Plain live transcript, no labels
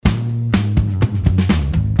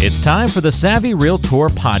It's time for the Savvy Realtor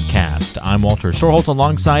Podcast. I'm Walter Storholt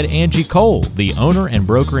alongside Angie Cole, the owner and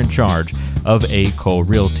broker in charge of A. Cole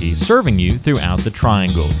Realty, serving you throughout the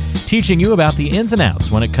Triangle, teaching you about the ins and outs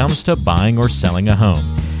when it comes to buying or selling a home.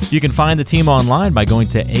 You can find the team online by going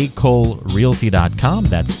to acolerealty.com.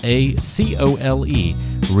 That's A-C-O-L-E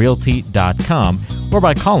realty.com, or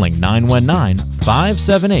by calling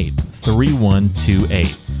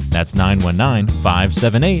 919-578-3128. That's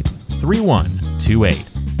 919-578-3128.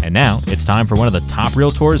 And now it's time for one of the top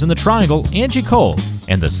realtors in the Triangle, Angie Cole,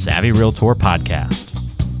 and the Savvy Realtor Podcast.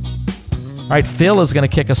 All right, Phil is going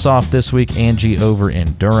to kick us off this week, Angie, over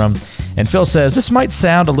in Durham. And Phil says, this might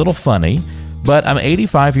sound a little funny, but I'm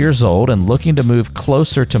 85 years old and looking to move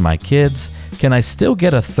closer to my kids. Can I still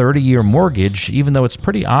get a 30-year mortgage, even though it's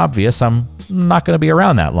pretty obvious I'm not going to be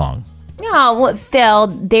around that long? Oh, well, Phil,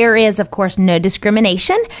 there is, of course, no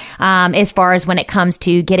discrimination as far as when it comes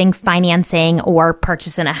to getting financing or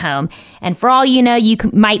purchasing a home. And for all you know, you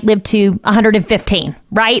might live to 115,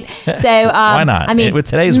 right? So why not? I mean, with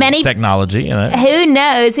today's technology, who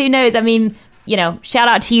knows? I mean, shout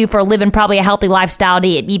out to you for living probably a healthy lifestyle to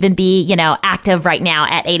even be, active right now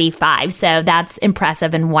at 85. So that's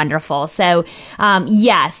impressive and wonderful. So,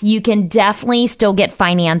 yes, you can definitely still get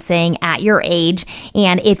financing at your age.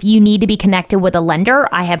 And if you need to be connected with a lender,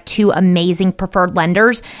 I have two amazing preferred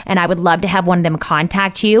lenders, and I would love to have one of them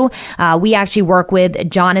contact you. We actually work with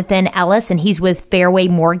Jonathan Ellis, and he's with Fairway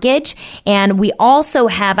Mortgage. And we also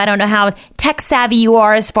have, I don't know how tech savvy you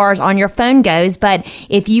are as far as on your phone goes, but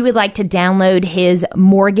if you would like to download his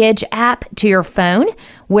mortgage app to your phone,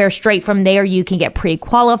 where straight from there you can get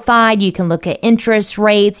pre-qualified, you can look at interest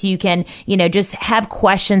rates, you can, just have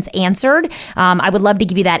questions answered. I would love to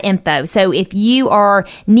give you that info. So if you are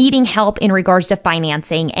needing help in regards to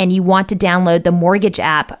financing and you want to download the mortgage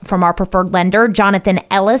app from our preferred lender, Jonathan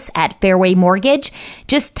Ellis at Fairway Mortgage,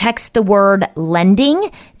 just text the word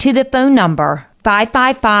lending to the phone number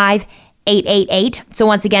 555-888. So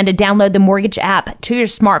once again, to download the mortgage app to your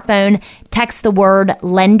smartphone, text the word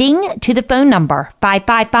lending to the phone number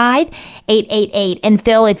 555-888. And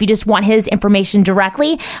Phil, if you just want his information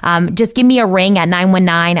directly, just give me a ring at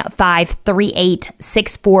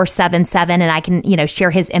 919-538-6477, and I can,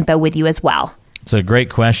 share his info with you as well. It's a great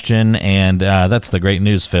question, and that's the great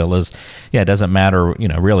news, Phil, is, it doesn't matter,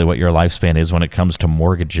 really what your lifespan is when it comes to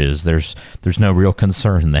mortgages. There's no real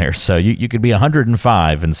concern there. So you could be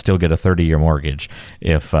 105 and still get a 30-year mortgage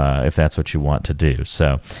if that's what you want to do.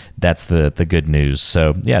 So that's the good news.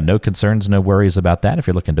 So, no concerns, no worries about that if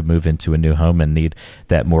you're looking to move into a new home and need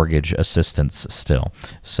that mortgage assistance still.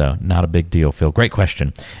 So not a big deal, Phil. Great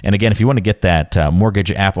question. And again, if you want to get that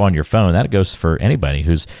mortgage app on your phone, that goes for anybody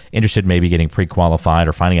who's interested in maybe getting pre-qualified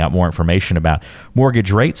or finding out more information about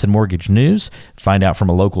mortgage rates and mortgage news. Find out from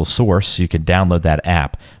a local source. You can download that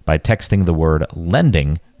app by texting the word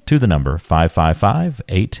lending to the number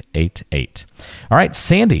 555-888. All right,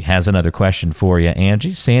 Sandy has another question for you,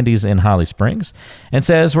 Angie. Sandy's in Holly Springs and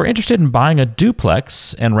says, we're interested in buying a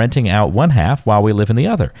duplex and renting out one half while we live in the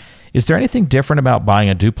other. Is there anything different about buying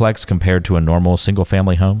a duplex compared to a normal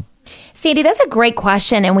single-family home? Sandy, that's a great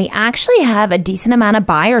question, and we actually have a decent amount of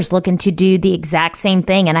buyers looking to do the exact same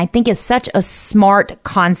thing, and I think it's such a smart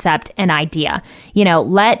concept and idea.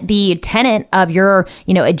 Let the tenant of your,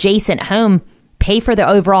 adjacent home pay for the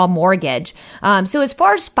overall mortgage. So as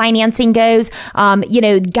far as financing goes,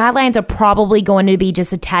 guidelines are probably going to be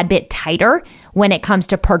just a tad bit tighter when it comes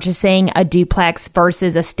to purchasing a duplex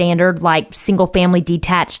versus a standard like single family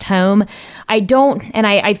detached home.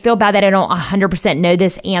 I feel bad that I don't 100% know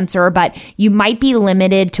this answer, but you might be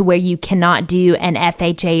limited to where you cannot do an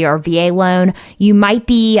FHA or VA loan. You might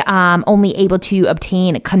be only able to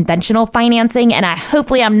obtain conventional financing, and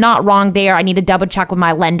hopefully I'm not wrong there. I need to double check with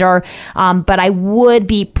my lender, but I would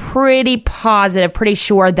be pretty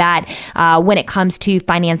sure that when it comes to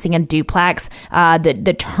financing a duplex,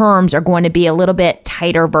 the terms are going to be a little bit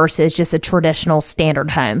tighter versus just a traditional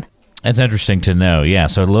standard home. That's interesting to know. Yeah,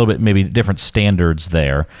 so a little bit maybe different standards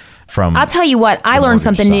there from. I'll tell you what, I learned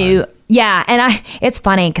something new. Yeah, and it's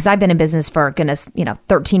funny because I've been in business for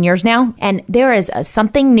 13 years now, and there is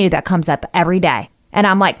something new that comes up every day, and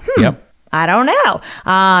I'm like, Yep. I don't know.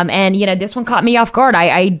 And this one caught me off guard.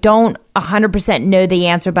 I don't 100% know the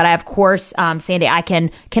answer, but I, of course, Sandy, I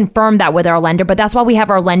can confirm that with our lender, but that's why we have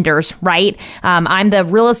our lenders, right? I'm the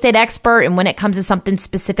real estate expert, and when it comes to something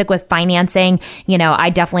specific with financing, I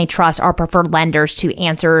definitely trust our preferred lenders to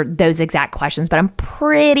answer those exact questions, but I'm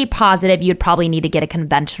pretty positive you'd probably need to get a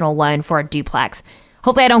conventional loan for a duplex.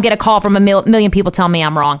 hopefully I don't get a call from a million people telling me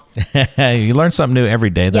I'm wrong. You learn something new every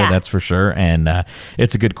day, though, Yeah. that's for sure. And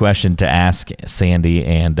it's a good question to ask, Sandy,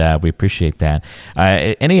 and we appreciate that.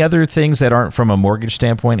 Any other things that aren't from a mortgage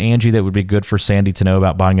standpoint, Angie, that would be good for Sandy to know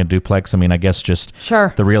about buying a duplex? I mean, I guess just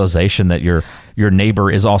Sure. the realization that your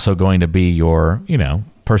neighbor is also going to be your,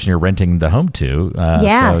 person you're renting the home to.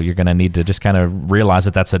 Yeah. So you're going to need to just kind of realize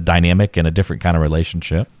that that's a dynamic and a different kind of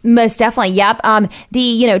relationship. Most definitely. Yep.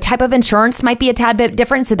 The type of insurance might be a tad bit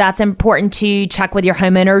different. So that's important to check with your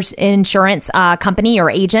homeowner's insurance company or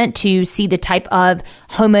agent to see the type of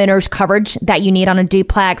homeowner's coverage that you need on a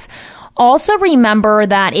duplex. Also remember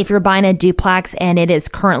that if you're buying a duplex and it is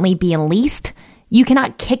currently being leased, you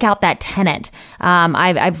cannot kick out that tenant.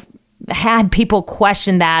 I've had people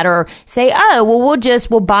question that or say, oh, well,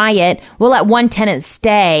 we'll buy it. We'll let one tenant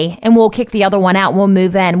stay and we'll kick the other one out and we'll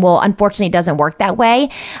move in. Well, unfortunately, it doesn't work that way.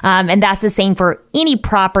 And that's the same for any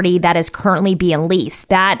property that is currently being leased.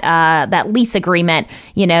 That lease agreement,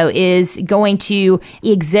 is going to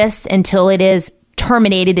exist until it is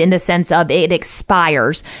terminated in the sense of it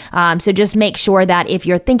expires. So just make sure that if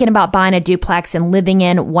you're thinking about buying a duplex and living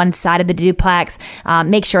in one side of the duplex,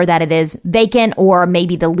 make sure that it is vacant or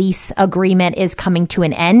maybe the lease agreement is coming to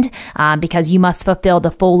an end because you must fulfill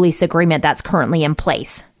the full lease agreement that's currently in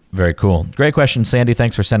place. Very cool. Great question, Sandy.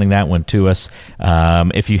 Thanks for sending that one to us.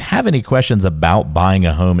 If you have any questions about buying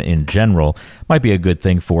a home in general, might be a good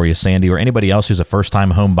thing for you, Sandy, or anybody else who's a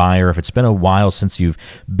first-time home buyer. If it's been a while since you've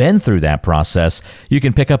been through that process, you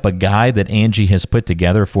can pick up a guide that Angie has put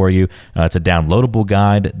together for you. It's a downloadable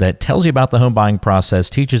guide that tells you about the home buying process,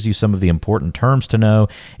 teaches you some of the important terms to know,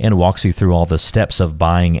 and walks you through all the steps of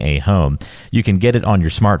buying a home. You can get it on your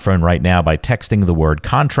smartphone right now by texting the word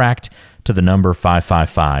contract to the number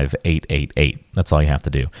 555-888. That's all you have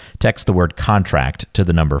to do. Text the word contract to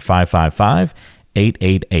the number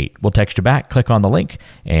 555-888. We'll text you back, click on the link,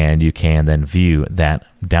 and you can then view that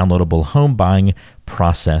downloadable home buying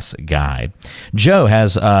process guide. Joe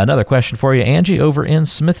has another question for you, Angie, over in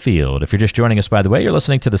Smithfield. If you're just joining us, by the way, you're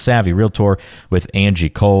listening to The Savvy Realtor with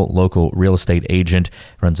Angie Cole, local real estate agent,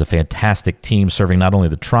 runs a fantastic team serving not only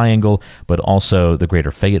the Triangle, but also the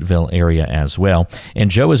greater Fayetteville area as well.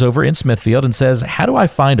 And Joe is over in Smithfield and says, how do I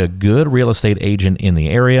find a good real estate agent in the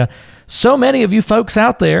area? So many of you folks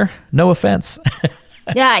out there, no offense.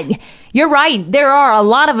 Yeah, you're right. There are a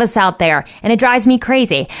lot of us out there, and it drives me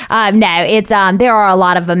crazy. There are a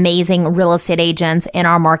lot of amazing real estate agents in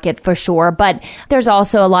our market for sure, but there's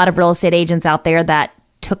also a lot of real estate agents out there that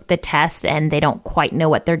took the test and they don't quite know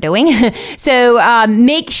what they're doing. So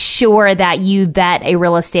make sure that you vet a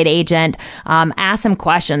real estate agent. Ask them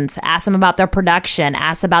questions. Ask them about their production.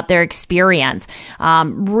 Ask about their experience.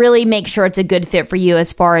 Really make sure it's a good fit for you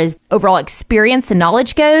as far as overall experience and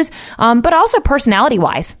knowledge goes, but also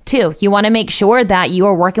personality-wise, too. You want to make sure that you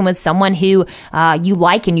are working with someone who you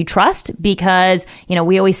like and you trust because,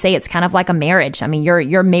 we always say it's kind of like a marriage. I mean,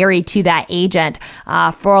 you're married to that agent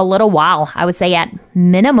for a little while. I would say at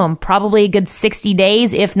minimum, probably a good 60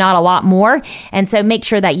 days, if not a lot more. And so make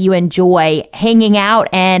sure that you enjoy hanging out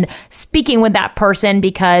and speaking with that person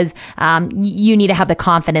because you need to have the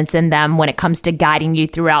confidence in them when it comes to guiding you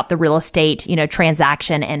throughout the real estate,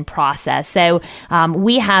 transaction and process. So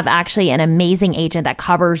we have actually an amazing agent that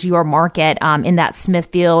covers your market in that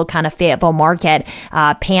Smithfield kind of Fayetteville market,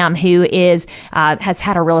 Pam, who has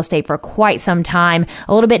had a real estate for quite some time,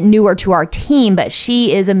 a little bit newer to our team, but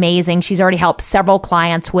she is amazing. She's already helped several clients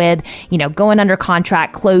with, going under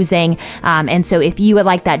contract, closing. And so if you would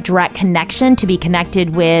like that direct connection to be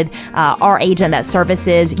connected with our agent that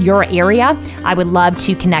services your area, I would love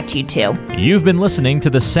to connect you to. You've been listening to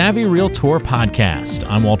the Savvy Realtor podcast.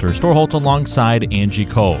 I'm Walter Storholt alongside Angie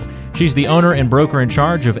Cole. She's the owner and broker in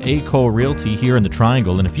charge of A. Cole Realty here in the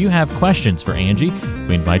Triangle. And if you have questions for Angie,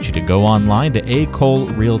 we invite you to go online to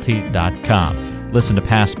acolerealty.com. Listen to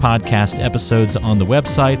past podcast episodes on the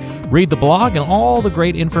website, read the blog, and all the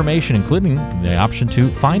great information, including the option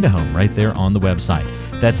to find a home right there on the website.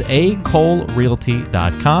 That's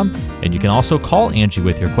acolerealty.com. And you can also call Angie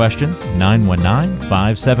with your questions,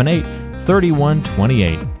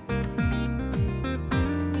 919-578-3128.